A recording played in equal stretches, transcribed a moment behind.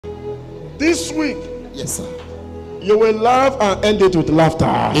This week, Yes, sir. you will laugh and end it with laughter.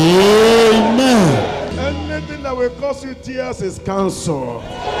 Amen. Anything that will cause you tears is cancelled.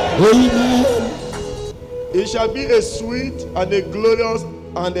 Amen. It shall be a sweet and a glorious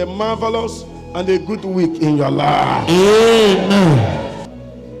and a marvelous and a good week in your life. Amen.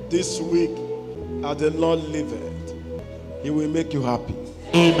 This week, as the Lord liveth, He will make you happy.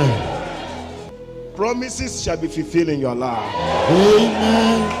 Amen. Promises shall be fulfilled in your life.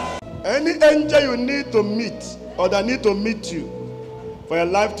 Amen. Any angel you need to meet or that need to meet you for your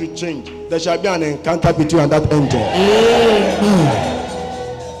life to change, there shall be an encounter between you and that angel. Amen.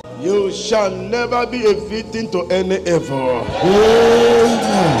 You shall never be a victim to any evil.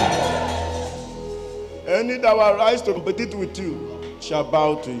 Amen. Any that will rise to compete with you shall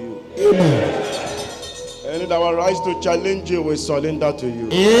bow to you. Amen. Any that will rise to challenge you will surrender to you.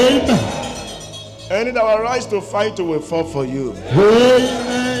 Amen. Any that will rise to fight you will fall for you.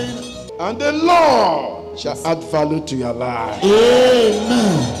 Amen. And the Lord shall add value to your life.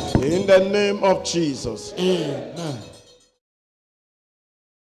 Amen. In the name of Jesus. Amen.